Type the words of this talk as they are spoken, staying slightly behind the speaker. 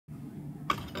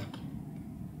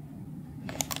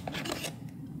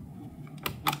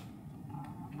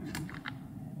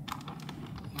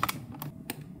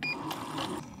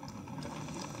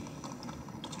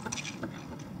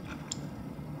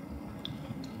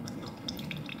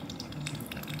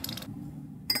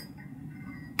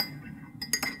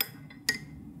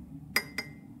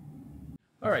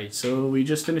Alright, so we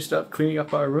just finished up cleaning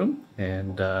up our room,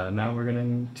 and now we're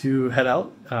going to head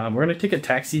out. We're going to take a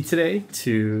taxi today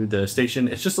to the station.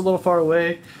 It's just a little far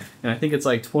away, and I think it's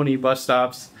like 20 bus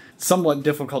stops. Somewhat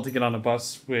difficult to get on a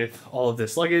bus with all of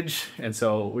this luggage, and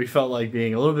so we felt like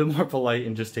being a little bit more polite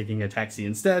and just taking a taxi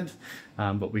instead.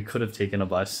 But we could have taken a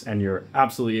bus, and you're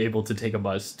absolutely able to take a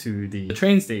bus to the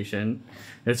train station.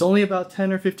 It's only about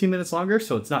 10 or 15 minutes longer,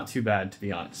 so it's not too bad, to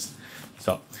be honest.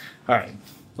 So, alright,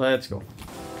 let's go.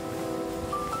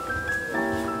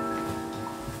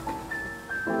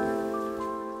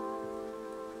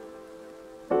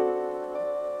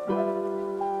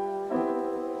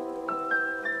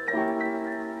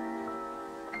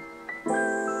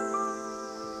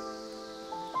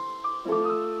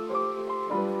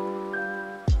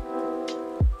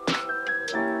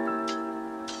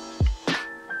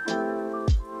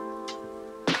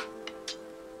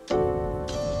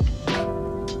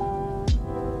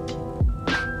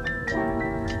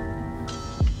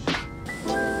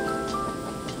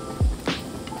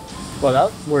 Well,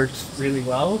 that works really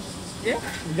well. Yeah.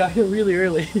 We got here really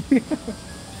early.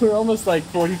 We're almost like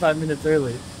 45 minutes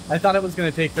early. I thought it was going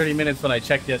to take 30 minutes when I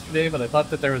checked yesterday, but I thought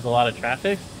that there was a lot of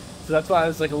traffic. So that's why I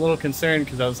was like a little concerned,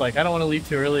 because I was like, I don't want to leave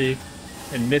too early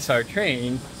and miss our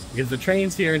train, because the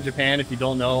trains here in Japan, if you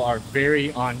don't know, are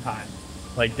very on time,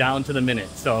 like down to the minute.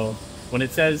 So when it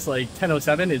says like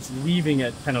 10:07, it's leaving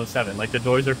at 10:07. Like the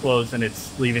doors are closed and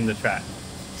it's leaving the track.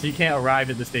 So you can't arrive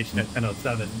at the station at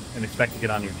 10:07 and expect to get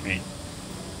on your train.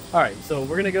 Alright, so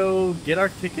we're gonna go get our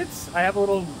tickets. I have a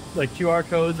little like QR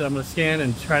codes that I'm gonna scan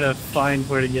and try to find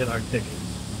where to get our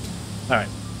tickets. Alright,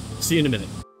 see you in a minute.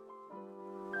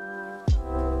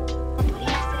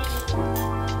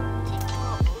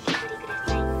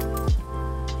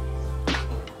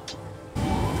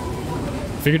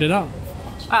 Figured it out.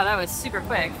 Wow, that was super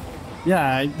quick.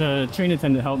 Yeah, the train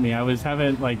attendant helped me. I was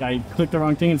having, like, I clicked the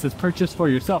wrong thing and it says purchase for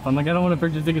yourself. I'm like, I don't want to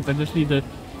purchase tickets, I just need to...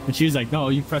 And she was like, no,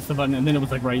 you press the button, and then it was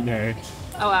like right there.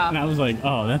 Oh wow. And I was like,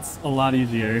 oh, that's a lot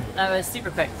easier. That was super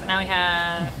quick. So now we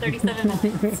have 37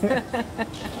 minutes.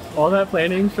 All that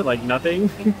planning for like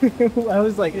nothing. I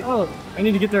was like, oh, I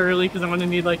need to get there early because I'm going to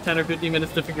need like 10 or 15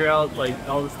 minutes to figure out like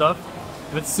all the stuff.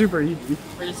 And it's super easy.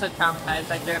 We're just so traumatized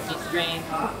by Germany's train.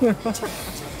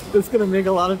 It's going to make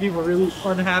a lot of people really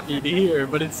unhappy to hear,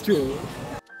 but it's true.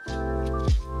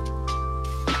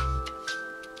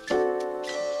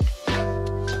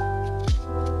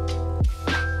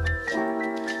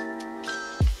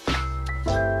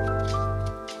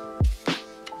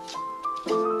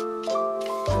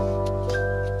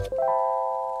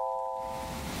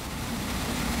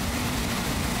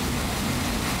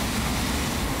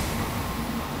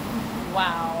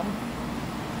 Wow.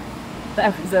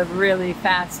 That was a really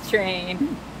fast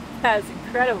train. That was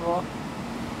incredible.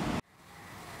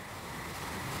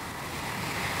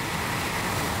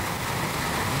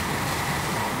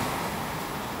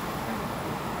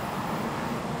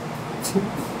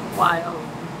 Wild.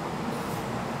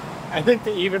 I think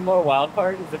the even more wild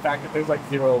part is the fact that there's like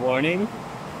zero warning.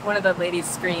 One of the ladies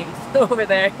screamed over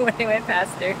there when they went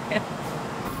past her.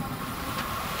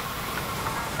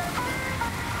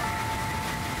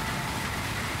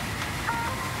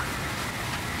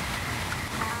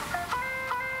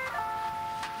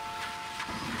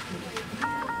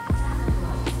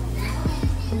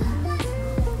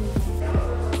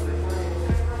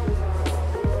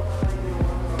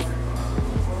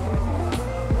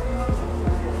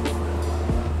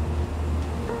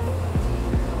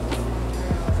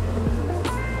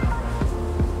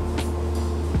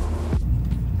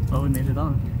 Oh, we made it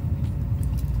on.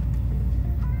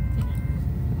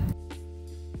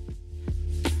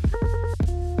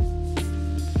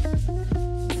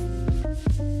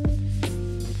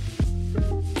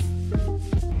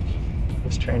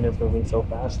 This train is moving so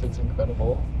fast, it's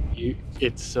incredible.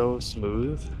 It's so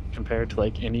smooth compared to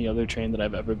like any other train that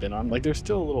I've ever been on. Like there's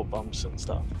still little bumps and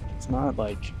stuff. It's not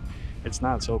like, it's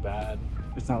not so bad.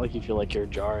 It's not like you feel like you're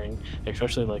jarring,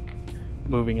 especially like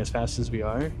moving as fast as we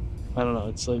are. I don't know,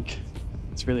 it's like,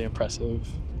 it's really impressive.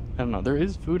 I don't know, there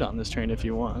is food on this train if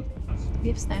you want. We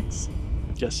have snacks.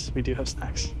 Yes, we do have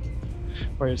snacks.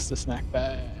 Where's the snack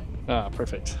bag? Ah,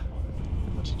 perfect.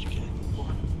 What did you get?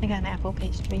 I got an apple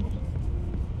pastry.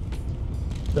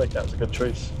 I feel like that was a good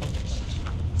choice.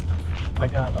 I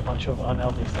got a bunch of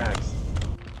unhealthy snacks.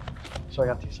 So I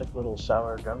got these like little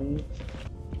sour gummies.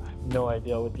 I have no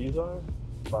idea what these are,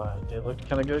 but they look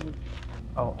kind of good.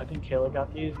 Oh, I think Kayla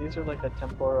got these. These are like a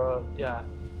tempura, yeah,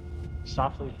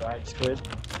 softly fried squid.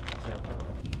 Yeah.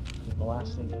 And the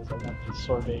last thing is I got these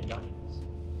sorbet gummies.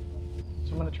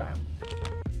 So I'm gonna try them.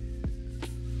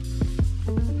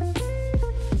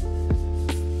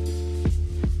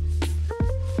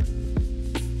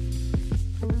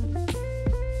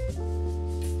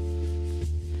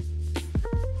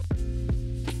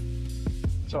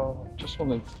 So just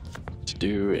wanted to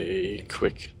do a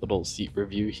quick little seat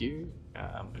review here.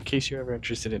 In case you're ever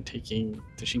interested in taking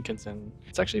the Shinkansen,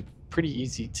 it's actually pretty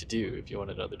easy to do if you want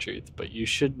to know the truth, but you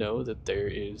should know that there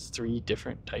is 3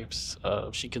 different types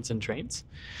of Shinkansen trains.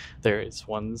 There is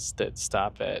ones that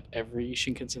stop at every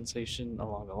Shinkansen station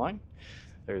along the line.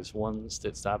 There's ones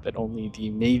that stop at only the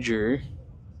major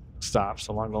stops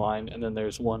along the line, and then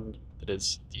there's one that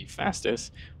is the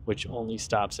fastest, which only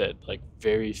stops at like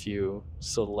very few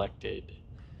selected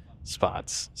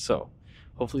spots. So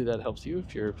hopefully that helps you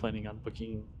if you're planning on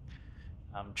booking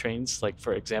trains. Like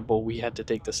for example, we had to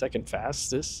take the second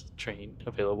fastest train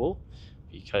available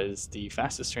because the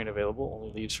fastest train available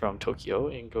only leaves from Tokyo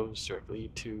and goes directly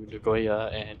to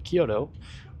Nagoya and Kyoto,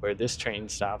 where this train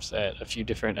stops at a few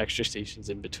different extra stations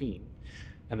in between,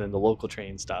 and then the local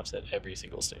train stops at every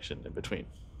single station in between.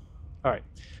 All right,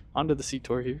 on to the seat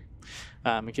tour here.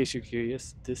 In case you're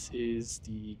curious, this is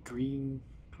the green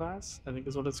class, I think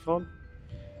is what it's called,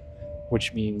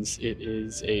 which means it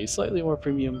is a slightly more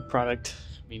premium product,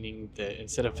 meaning that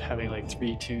instead of having like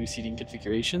 3-2 seating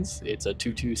configurations, it's a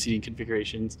 2-2 seating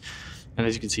configurations, and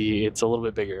as you can see, it's a little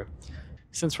bit bigger.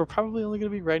 Since we're probably only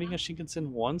going to be riding a Shinkansen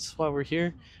once while we're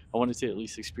here, I wanted to at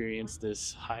least experience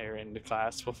this higher end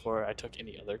class before I took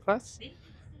any other class.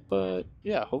 But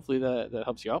yeah, hopefully that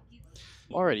helps you out.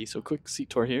 Alrighty, so quick seat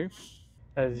tour here.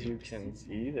 As you can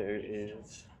see, there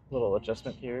is a little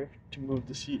adjustment here to move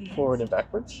the seat forward and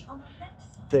backwards.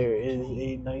 There is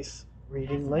a nice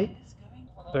reading light.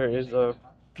 There is a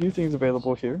few things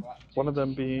available here. One of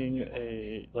them being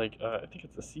I think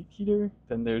it's a seat heater.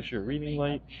 Then there's your reading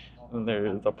light, and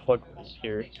there's a plug light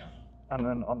here. And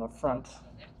then on the front,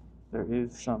 there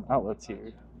is some outlets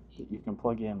here that you can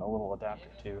plug in a little adapter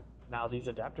to. Now these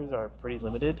adapters are pretty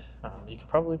limited. You could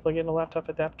probably plug in a laptop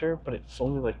adapter, but it's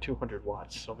only like 200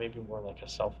 watts, so maybe more like a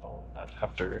cell phone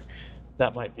adapter.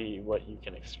 That might be what you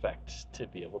can expect to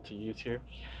be able to use here.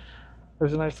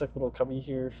 There's a nice like little cubby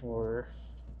here for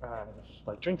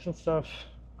like drinks and stuff.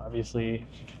 Obviously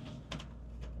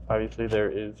there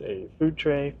is a food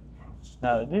tray.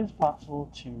 Now it is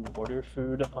possible to order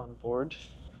food on board.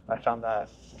 I found that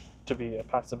to be a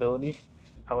possibility.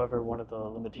 However, one of the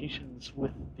limitations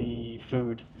with the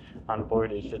food on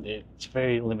board is that it's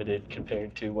very limited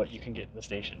compared to what you can get in the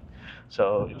station.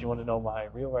 So if you want to know my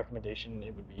real recommendation,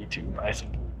 it would be to buy some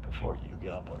food before you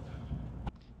get on board.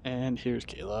 And here's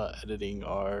Kayla editing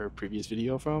our previous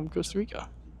video from Costa Rica.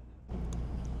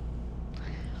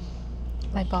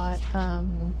 I bought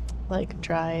like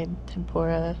dried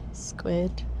tempura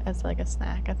squid as like a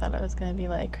snack. I thought it was gonna be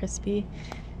like crispy,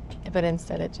 but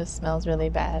instead it just smells really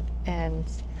bad and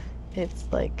it's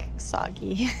like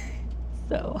soggy.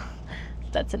 So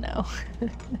that's a no.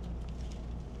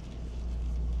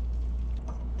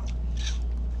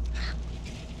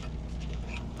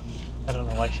 I don't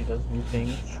know why she does new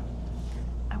things.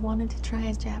 I wanted to try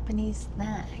a Japanese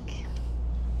snack.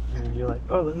 And you're like,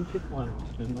 oh, let me pick one.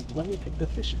 And I'm like, let me pick the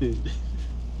fish food.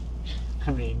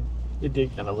 I mean, it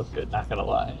did kind of look good, not gonna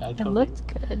lie. It looked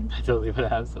good. I totally would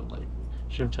have some like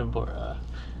shrimp tempura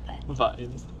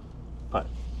vibes. But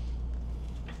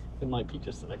it might be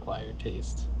just an acquired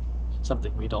taste.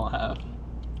 Something we don't have.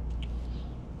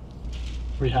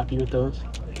 Are you happy with those?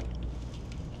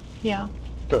 Yeah.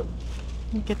 Good.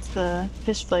 It gets the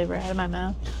fish flavor out of my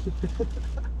mouth.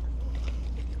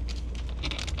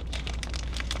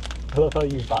 I love how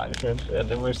you buy shrimp and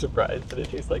then we're surprised that it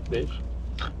tastes like fish.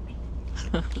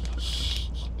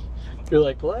 You're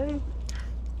like, what?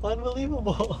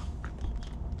 Unbelievable.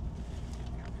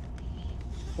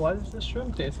 Why does the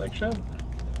shrimp taste like shrimp?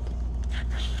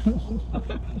 Did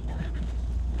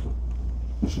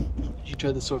you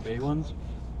try the sorbet ones?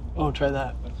 Oh, try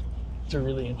that. It's a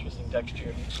really interesting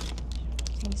texture.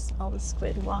 You smell the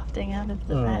squid wafting out of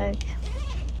the bag.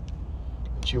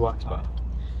 She walks by.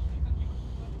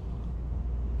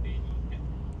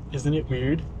 Isn't it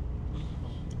weird?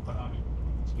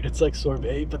 It's like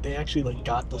sorbet, but they actually like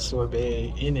got the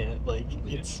sorbet in it. Like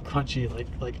it's crunchy,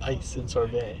 like ice and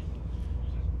sorbet.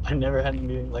 I've never had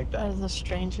anything like That that. is the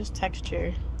strangest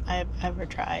texture I've ever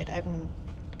tried.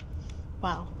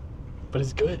 Wow. But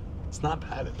it's good. It's not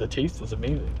bad. The taste is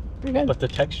amazing. Pretty good. But the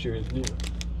texture is new.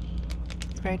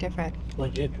 It's very different.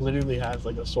 Like it literally has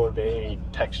like a sorbet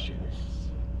texture.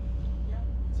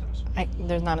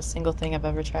 There's not a single thing I've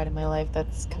ever tried in my life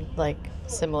that's like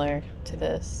similar to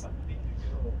this.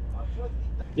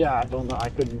 Yeah, I don't know. I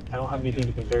don't have anything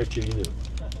to compare it to either.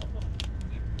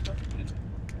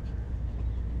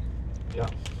 Yeah.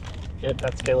 Yeah,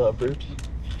 that's Kayla approved.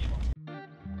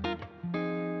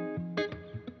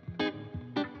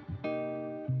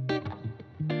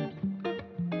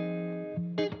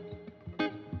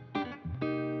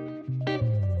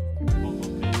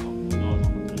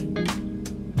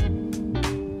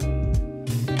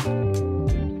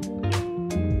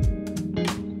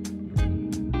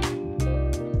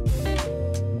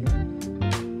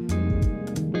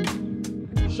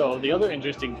 So the other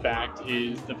interesting fact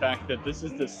is the fact that this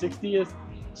is the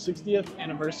 60th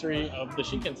anniversary of the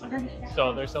Shinkansen.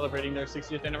 So they're celebrating their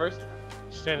 60th anniversary.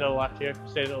 Stay to the left here.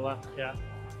 Stay to the left. Yeah.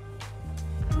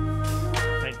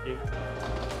 Thank you.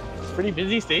 Pretty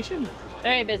busy station.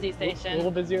 Very busy A station.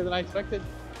 little busier than I expected.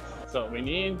 So we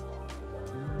need.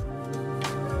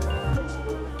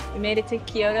 We made it to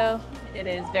Kyoto. It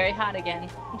is very hot again.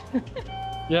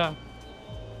 Yeah.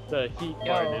 The heat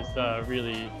part is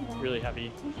really, really heavy.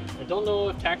 I don't know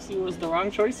if taxi was the wrong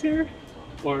choice here,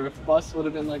 or if bus would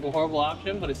have been like a horrible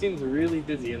option, but it seems really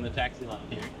busy in the taxi line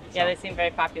here. Yeah, they seem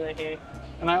very popular here.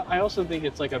 And I also think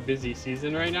it's like a busy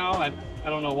season right now. I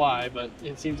don't know why, but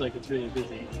it seems like it's really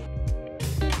busy.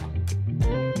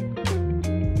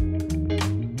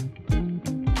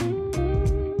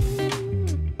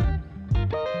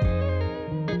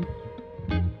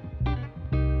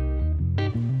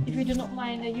 If you do not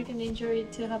mind, you can enjoy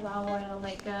to have our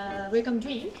welcome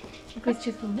drink. You could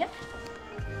choose from there.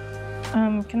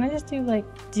 Can I just do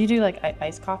do you do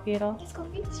iced coffee at all? Iced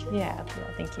coffee, sure. Yeah,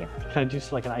 thank you. Can I do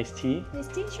like an iced tea?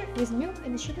 Iced tea, sure. With milk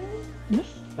and sugar. Like,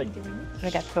 Thank you very much.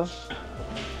 Arigato.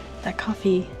 That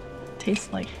coffee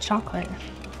tastes like chocolate.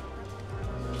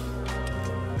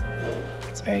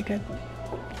 It's very good.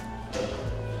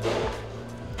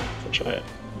 I'll try it.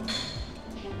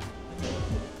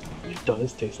 It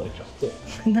does taste like chocolate.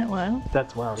 Isn't that wild?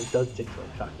 That's wild. It does taste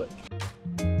like chocolate.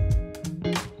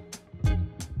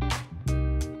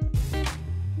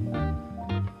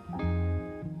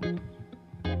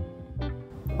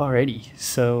 Alrighty,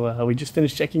 so we just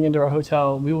finished checking into our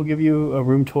hotel. We will give you a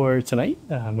room tour tonight.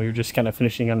 We were just kind of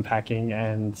finishing unpacking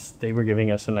and they were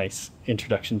giving us a nice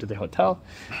introduction to the hotel.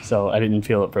 So I didn't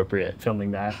feel appropriate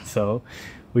filming that. So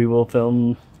we will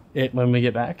film it when we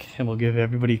get back and we'll give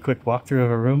everybody a quick walkthrough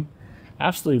of our room.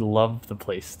 Absolutely love the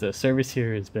place. The service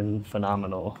here has been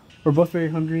phenomenal. We're both very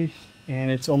hungry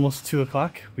and it's almost 2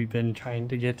 o'clock. We've been trying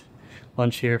to get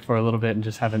lunch here for a little bit and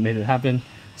just haven't made it happen.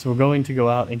 So we're going to go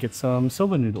out and get some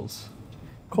soba noodles.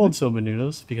 Cold soba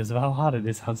noodles because of how hot it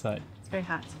is outside. It's very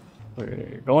hot.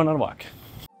 We're going on a walk.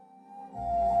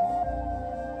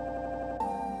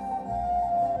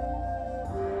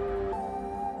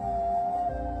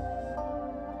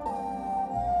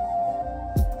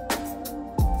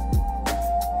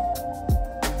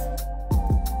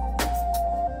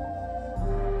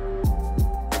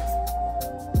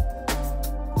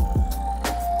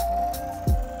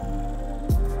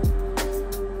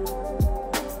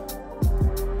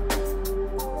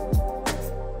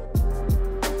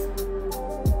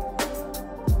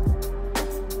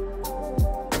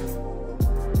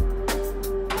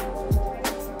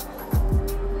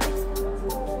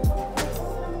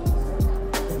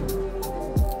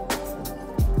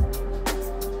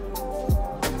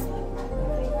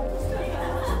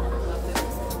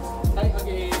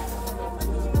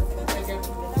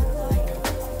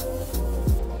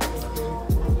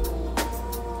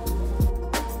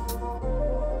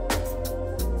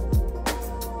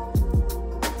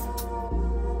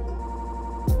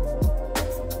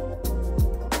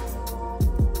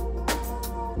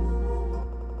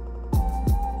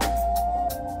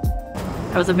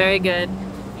 That was a very good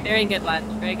lunch,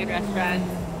 very good restaurant.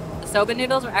 The soba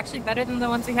noodles were actually better than the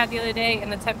ones we had the other day,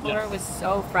 and the tempura was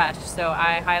so fresh, so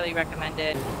I highly recommend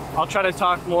it. I'll try to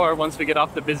talk more once we get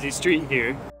off the busy street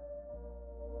here.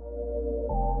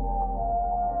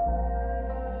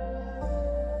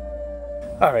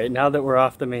 All right, now that we're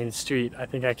off the main street, I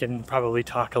think I can probably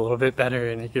talk a little bit better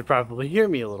and you could probably hear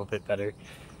me a little bit better.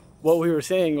 What we were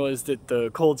saying was that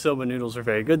the cold soba noodles are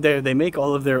very good there. They make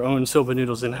all of their own soba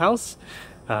noodles in-house.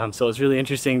 So it's really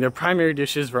interesting. Their primary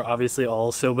dishes were obviously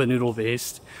all soba noodle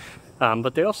based,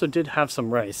 but they also did have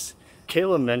some rice.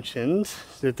 Kayla mentioned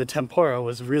that the tempura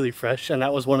was really fresh, and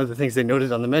that was one of the things they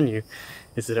noted on the menu,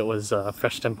 is that it was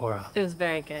fresh tempura. It was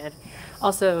very good.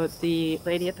 Also, the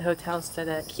lady at the hotel said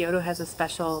that Kyoto has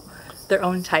their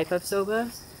own type of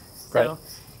soba. So Right.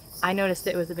 I noticed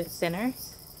it was a bit thinner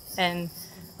and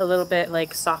a little bit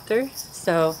softer.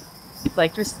 So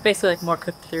just basically more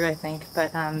cooked through, I think.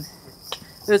 But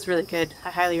it was really good. I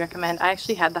highly recommend. I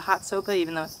actually had the hot soba,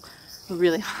 even though it's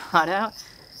really hot out.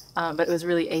 But it was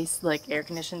really air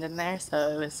conditioned in there, so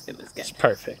it was good. It's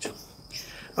perfect.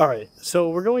 All right, so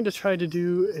we're going to try to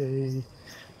do a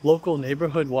local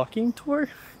neighborhood walking tour.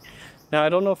 Now, I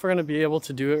don't know if we're going to be able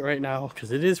to do it right now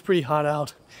because it is pretty hot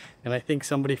out, and I think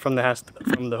somebody from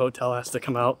the hotel has to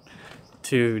come out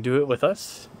to do it with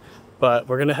us. But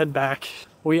we're going to head back.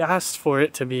 We asked for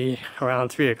it to be around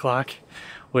 3 o'clock,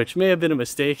 which may have been a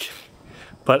mistake,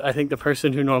 but I think the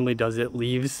person who normally does it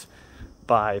leaves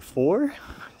by 4.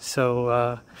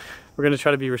 So we're we're going to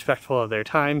try to be respectful of their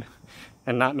time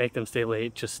and not make them stay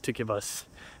late just to give us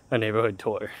a neighborhood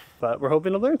tour. But we're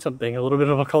hoping to learn something, a little bit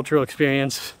of a cultural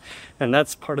experience, and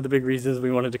that's part of the big reasons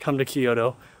we wanted to come to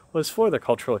Kyoto, was for the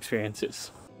cultural experiences.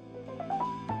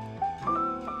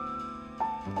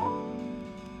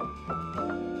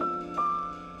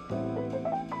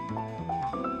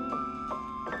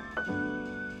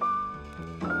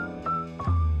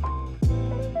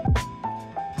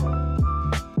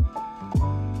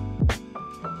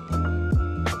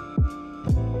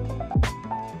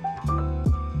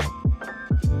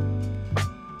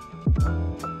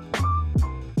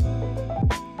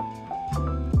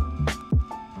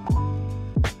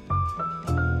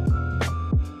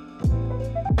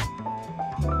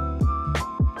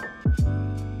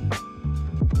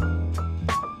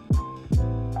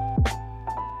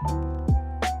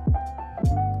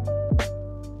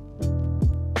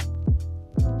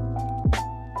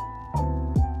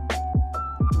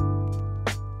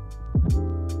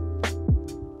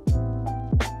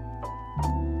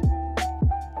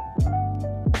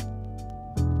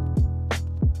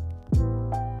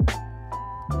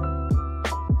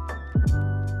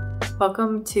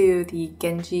 Welcome to the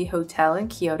Genji Hotel in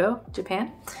Kyoto,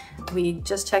 Japan. We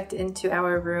just checked into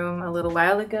our room a little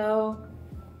while ago,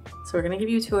 so we're gonna give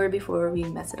you a tour before we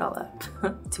mess it all up.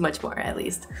 Too much more, at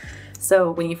least.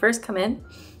 So when you first come in,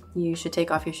 you should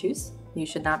take off your shoes. You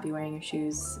should not be wearing your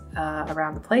shoes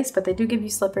around the place, but they do give you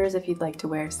slippers if you'd like to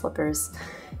wear slippers.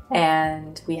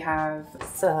 And we have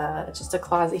just a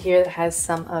closet here that has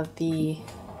some of the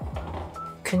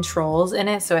controls in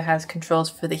it. So it has controls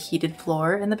for the heated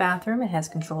floor in the bathroom. It has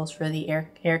controls for the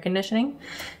air conditioning.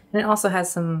 And it also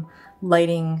has some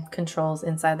lighting controls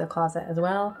inside the closet as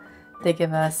well. They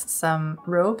give us some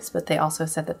robes, but they also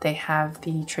said that they have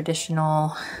the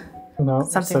traditional... No,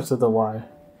 it starts with the Y.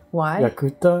 Y?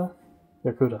 Yakuta?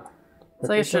 It's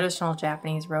like a traditional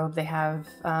Japanese robe. They have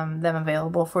them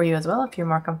available for you as well if you're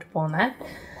more comfortable in that.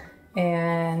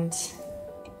 And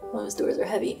those doors are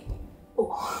heavy.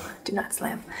 Oh, do not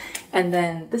slam. And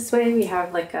then this way we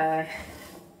have like a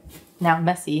now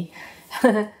messy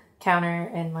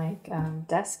counter and like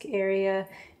desk area,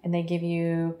 and they give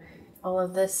you all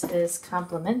of this is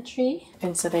complimentary,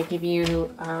 and so they give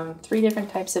you 3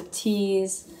 different types of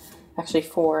teas, actually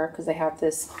 4, because they have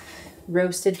this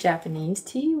roasted Japanese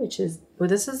tea, which is, well,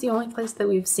 this is the only place that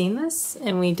we've seen this,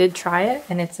 and we did try it,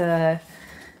 and it's a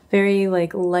very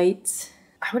like light,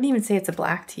 I wouldn't even say it's a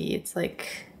black tea, it's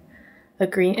like a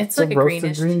green, it's like a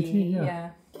greenish green tea. Yeah.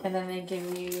 And then they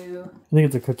give you, I think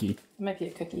it's a cookie. It might be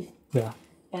a cookie. Yeah.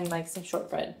 And like some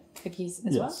shortbread cookies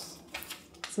as well.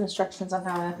 Some instructions on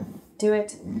how to do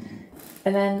it.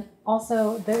 And then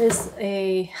also there is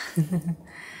a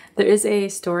there is a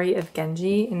story of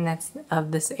Genji, and that's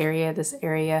of this area. This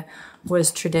area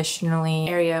was traditionally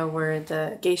an area where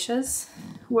the geishas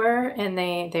were, and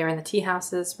they were in the tea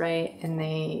houses, right? And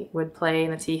they would play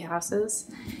in the tea houses.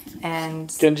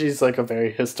 And Genji's like a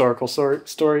very historical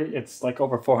story. It's like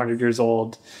over 400 years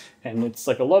old, and it's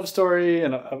like a love story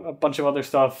and a bunch of other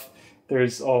stuff.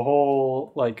 There's a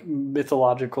whole like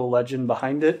mythological legend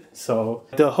behind it. So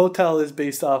the hotel is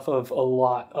based off of a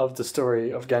lot of the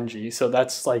story of Genji. So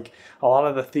that's like a lot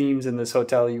of the themes in this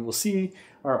hotel you will see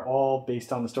are all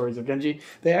based on the stories of Genji.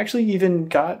 They actually even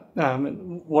got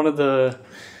one of the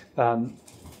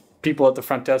people at the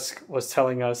front desk was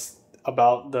telling us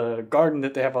about the garden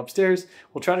that they have upstairs.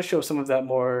 We'll try to show some of that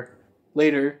more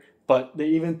later, but they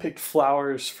even picked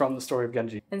flowers from the story of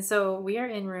Genji. And so we are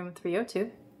in room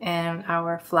 302. And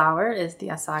our flower is the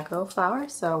Asago flower,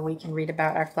 so we can read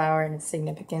about our flower and its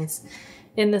significance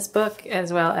in this book,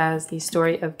 as well as the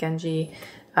story of Genji.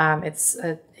 It's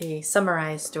a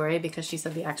summarized story because she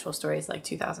said the actual story is like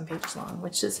 2,000 pages long,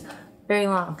 which is very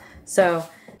long. So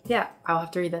yeah, I'll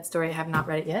have to read that story. I have not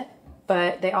read it yet.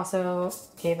 But they also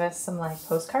gave us some like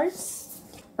postcards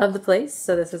of the place.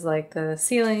 So this is like the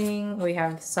ceiling. We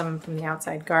have some from the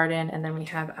outside garden, and then we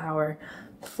have our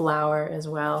flower as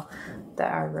well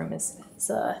that our room is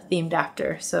themed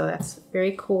after, so that's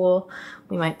very cool.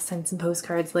 We might send some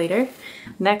postcards later.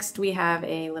 Next we have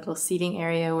a little seating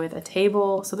area with a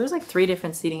table, so there's like 3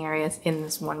 different seating areas in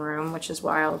this one room, which is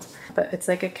wild. But it's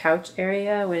like a couch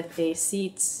area with a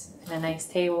seat and a nice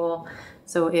table,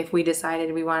 so if we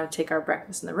decided we wanted to take our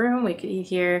breakfast in the room, we could eat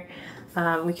here.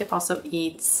 We could also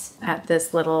eat at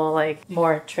this little like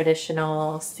more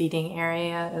traditional seating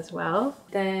area as well.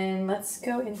 Then let's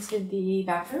go into the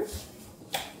bathroom.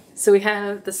 So we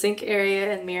have the sink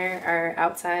area and mirror are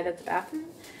outside of the bathroom.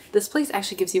 This place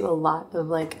actually gives you a lot of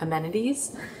like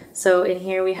amenities. So in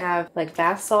here we have like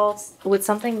bath salts. With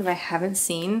something that I haven't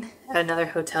seen at another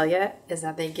hotel yet is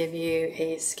that they give you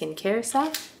a skincare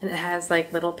stuff, and it has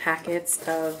like little packets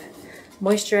of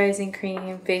moisturizing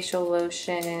cream, facial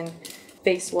lotion,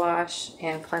 face wash,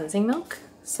 and cleansing milk.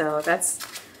 So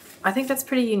I think that's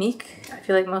pretty unique. I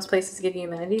feel like most places give you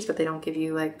amenities, but they don't give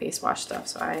you like face wash stuff.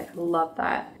 So I love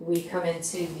that. We come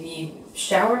into the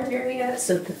shower area.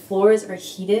 So the floors are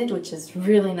heated, which is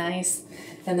really nice.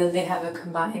 And then they have a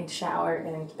combined shower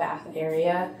and bath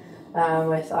area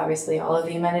with obviously all of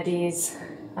the amenities.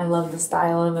 I love the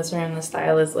style of this room. The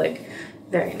style is like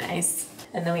very nice.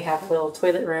 And then we have a little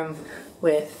toilet room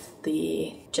with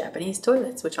the Japanese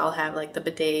toilets, which all have like the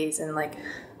bidets and like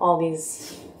all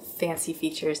these fancy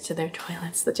features to their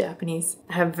toilets. The Japanese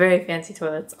have very fancy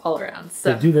toilets all around.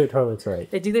 So they do their toilets right.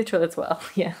 They do their toilets well,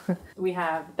 yeah. We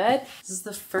have a bed. This is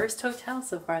the first hotel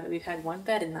so far that we've had one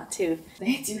bed and not two.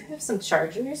 They do have some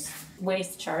chargers, ways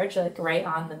to charge, like right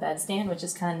on the bedstand, which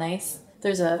is kind of nice.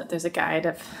 There's a guide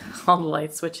of all the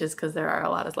light switches because there are a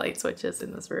lot of light switches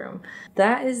in this room.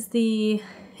 That is the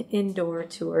indoor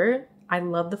tour. I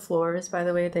love the floors, by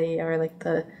the way. They are like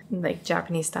the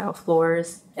Japanese style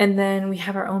floors. And then we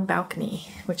have our own balcony,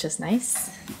 which is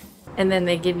nice. And then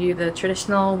they give you the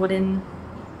traditional wooden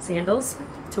sandals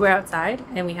to wear outside.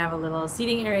 And we have a little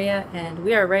seating area, and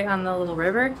we are right on the little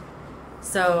river.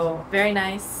 So very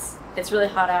nice. It's really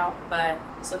hot out, but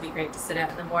this will be great to sit out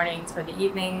in the mornings or the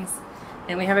evenings.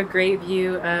 And we have a great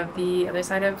view of the other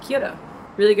side of Kyoto.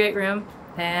 Really great room.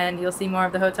 And you'll see more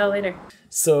of the hotel later.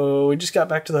 So we just got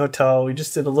back to the hotel. We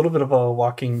just did a little bit of a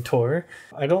walking tour.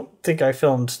 I don't think I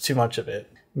filmed too much of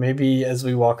it. Maybe as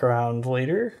we walk around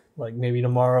later, like maybe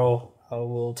tomorrow,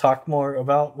 we'll talk more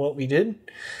about what we did.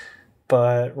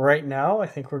 But right now, I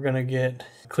think we're going to get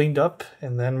cleaned up,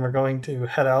 and then we're going to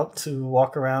head out to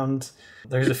walk around.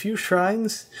 There's a few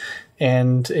shrines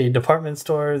and a department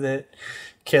store that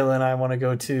Kayla and I want to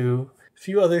go to. A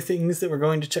few other things that we're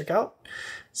going to check out.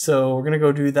 So we're going to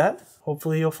go do that.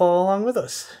 Hopefully you'll follow along with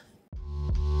us.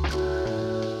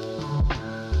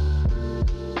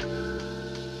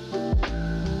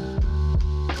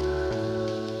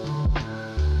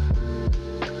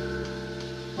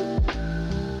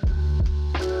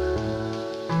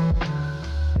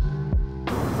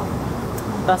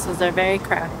 Buses are very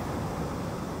crowded.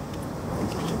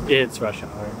 It's rush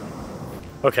hour.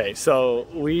 Okay, so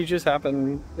we just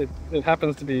it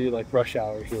happens to be like rush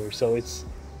hour here, so it's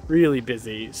really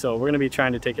busy. So we're gonna be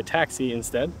trying to take a taxi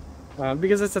instead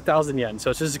because it's 1,000 yen,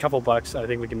 so it's just a couple bucks. I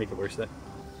think we can make it worth it.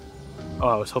 Oh,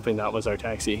 I was hoping that was our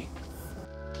taxi.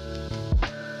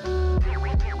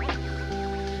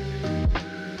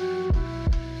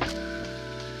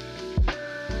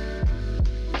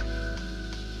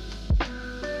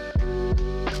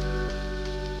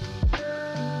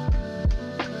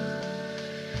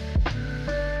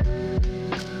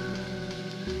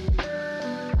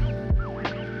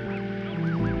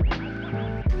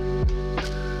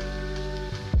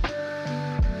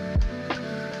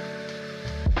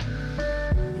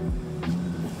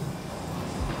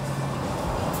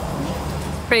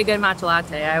 Pretty good matcha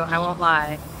latte, I won't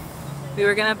lie. We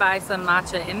were gonna buy some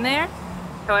matcha in there.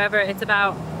 However, it's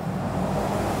about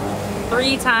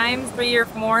 3 or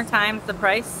more times the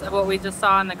price of what we just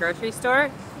saw in the grocery store.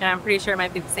 And I'm pretty sure it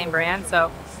might be the same brand. So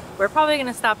we're probably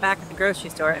gonna stop back at the grocery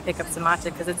store and pick up some matcha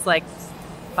because it's like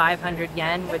 500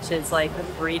 yen, which is like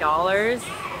 $3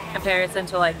 comparison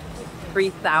to like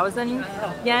 3,000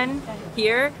 yen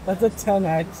here. That's a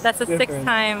 10x. That's a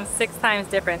six times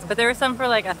difference. But there were some for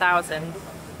like 1,000.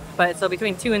 But so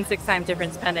between 2 and 6 times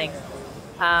difference depending.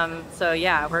 So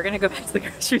yeah, we're gonna go back to the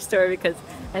grocery store because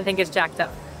I think it's jacked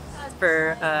up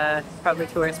for probably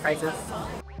tourist prices.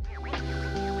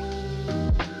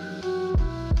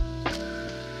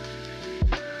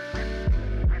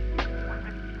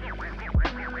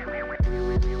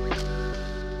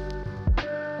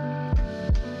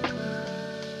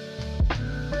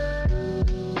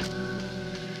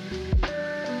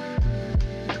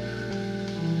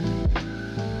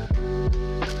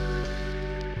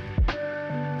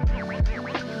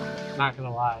 Not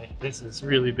gonna lie, this is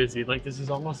really busy. Like, this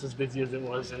is almost as busy as it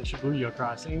was in Shibuya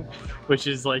Crossing, which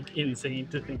is like insane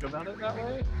to think about it that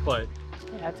way. But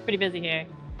yeah, it's pretty busy here.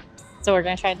 So we're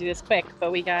gonna try to do this quick,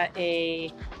 but we got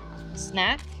a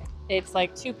snack. It's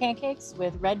like 2 pancakes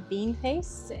with red bean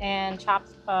paste and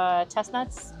chopped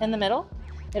chestnuts in the middle.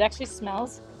 It actually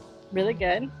smells really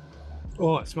good.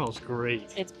 oh, it smells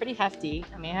great. It's pretty hefty.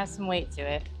 I mean, it has some weight to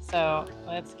it. So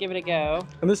let's give it a go.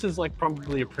 And this is like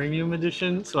probably a premium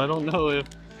edition, so I don't know if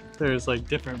there's like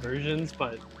different versions,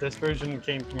 but this version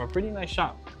came from a pretty nice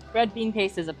shop. Red bean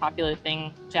paste is a popular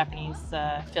thing, Japanese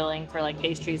filling for like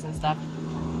pastries and stuff.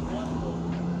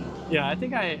 Yeah, I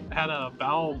think I had a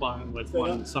bao bun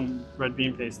with some red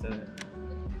bean paste in it.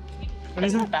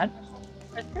 It's not bad.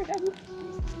 It's pretty good.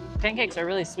 Pancakes are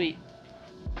really sweet.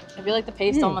 I feel like the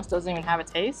paste almost doesn't even have a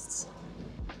taste.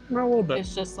 Not a little bit.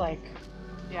 It's just like,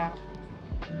 yeah.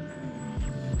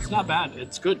 It's not bad.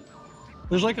 It's good.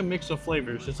 There's like a mix of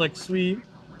flavors. It's like sweet.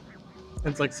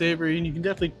 It's like savory, and you can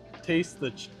definitely taste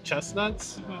the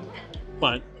chestnuts.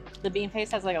 But the bean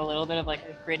paste has like a little bit of like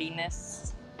a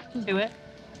grittiness to it.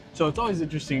 So it's always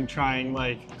interesting trying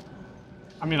like,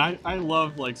 I mean, I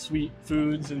love like sweet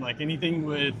foods and like anything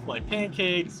with like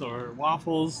pancakes or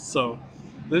waffles. So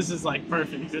this is like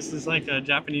perfect. This is like a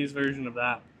Japanese version of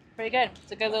that. Pretty good.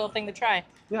 It's a good little thing to try.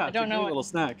 Yeah, I don't know a little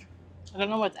snack. I don't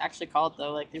know what it's actually called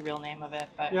though, like the real name of it.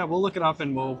 But yeah, we'll look it up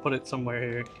and we'll put it somewhere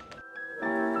here.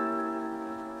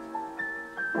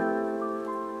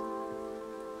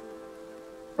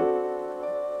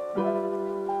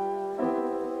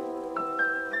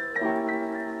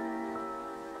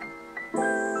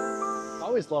 I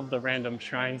always love the random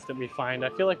shrines that we find. I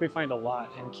feel like we find a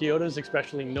lot, and Kyoto is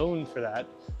especially known for that.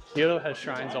 Kyoto has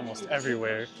shrines almost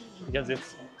everywhere because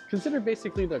it's considered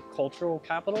basically the cultural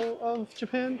capital of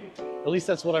Japan. At least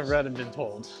that's what I've read and been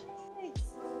told.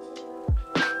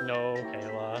 No,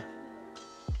 Kayla.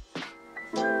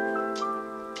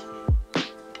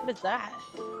 what is that?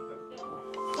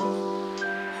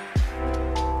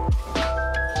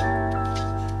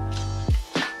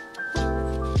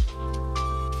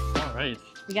 All right.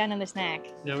 We got another snack.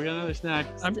 Yeah, we got another snack.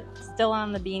 Still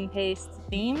on the bean paste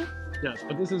theme. Yes,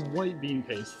 but this is white bean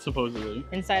paste, supposedly.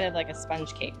 Inside of like a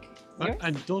sponge cake.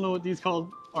 I don't know what these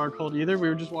are called either. We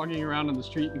were just walking around on the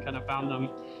street and kind of found them.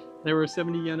 They were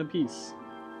 70 yen a piece.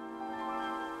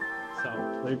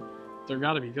 So they're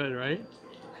gotta be good, right?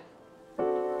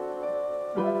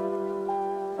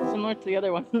 Similar to the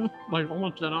other one. Like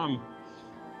almost dead on.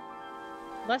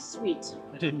 Less sweet.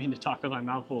 I didn't mean to talk with my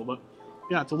mouth full, but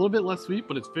yeah, it's a little bit less sweet,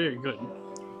 but it's very good.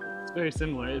 It's very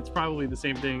similar. It's probably the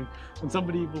same thing. And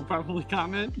somebody will probably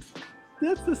comment,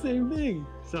 that's the same thing.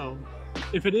 So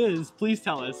if it is, please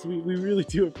tell us. We really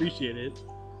do appreciate it.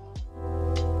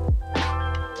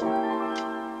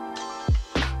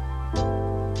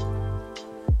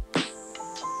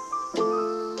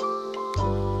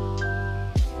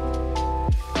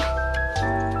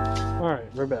 All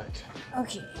right, we're back.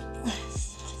 Okay.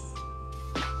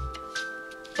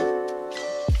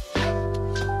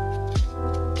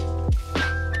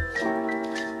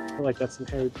 I feel like that's in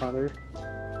Harry Potter,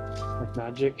 like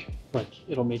magic, like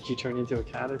it'll make you turn into a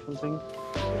cat or something.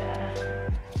 Yeah.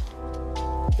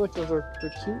 Look, they're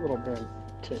cute little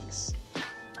pancakes.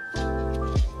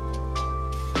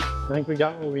 I think we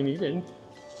got what we needed.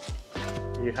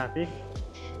 Are you happy?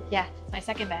 Yeah, my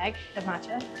second bag of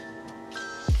matcha.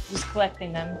 Just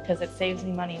collecting them because it saves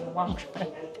me money in the long run.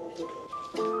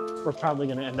 We're probably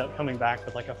gonna end up coming back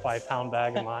with like a 5-pound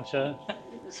bag of matcha.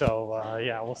 So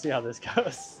yeah, we'll see how this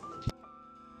goes.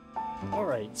 All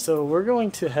right, so we're going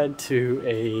to head to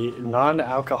a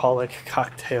non-alcoholic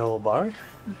cocktail bar.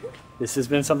 This has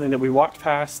been something that we walked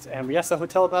past and we asked the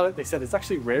hotel about it. They said it's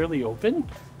actually rarely open,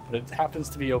 but it happens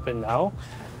to be open now.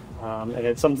 And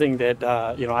it's something that,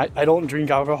 you know, I don't drink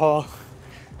alcohol.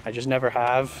 I just never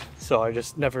have, so I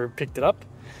just never picked it up.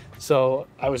 So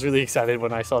I was really excited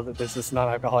when I saw that this is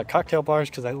non-alcoholic cocktail bars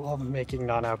because I love making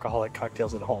non-alcoholic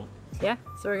cocktails at home. Yeah,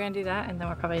 so we're gonna do that, and then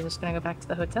we're probably just gonna go back to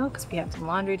the hotel because we have some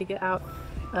laundry to get out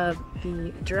of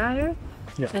the dryer.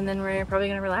 Yeah. And then we're probably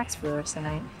gonna relax for the rest of the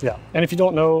night. Yeah, and if you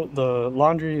don't know, the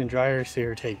laundry and dryers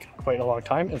here take quite a long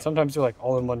time, and sometimes they're like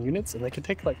all-in-one units, and they can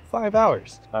take like 5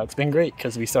 hours. It's been great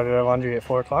because we started our laundry at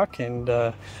 4 o'clock, and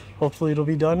hopefully it'll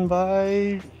be done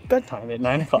by bedtime at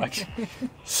 9 o'clock.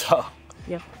 So,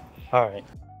 yep. All right.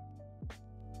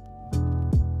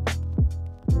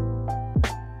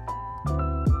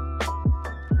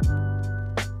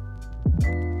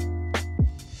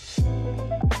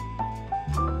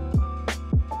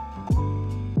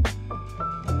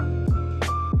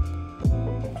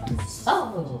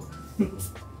 Oh.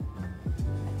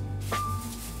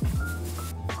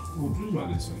 10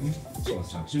ですよね。そうで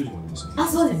す。10時までですよね。あ、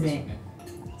そうですね。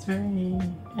It's very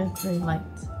light.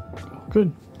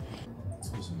 Good.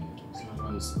 そうですね。それ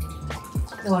はですね。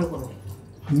終わる頃で。は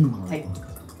い。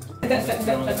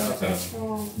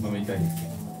飲みたいで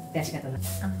すけど。出し方だ。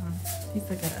It's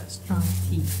like a strong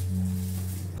tea.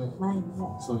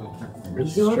 そういう Really 異常で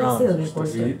すよ strong. ね、これ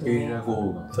ちょっとゲリね。ラ豪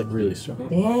雨が。 It's like really strong.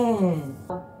 ねえ。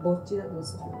ぼっちだと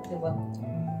するでは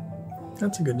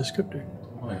That's a good descriptor.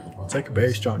 はい。 It's like a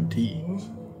very strong tea.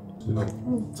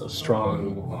 It's a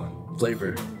strong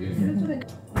flavor. 明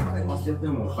日で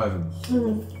も帰るんです。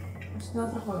明日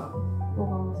朝から動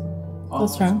画ま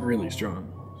すね。 So strong. Really strong.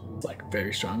 It's like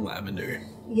very strong lavender.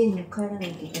 家に帰らな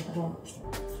いといけないから。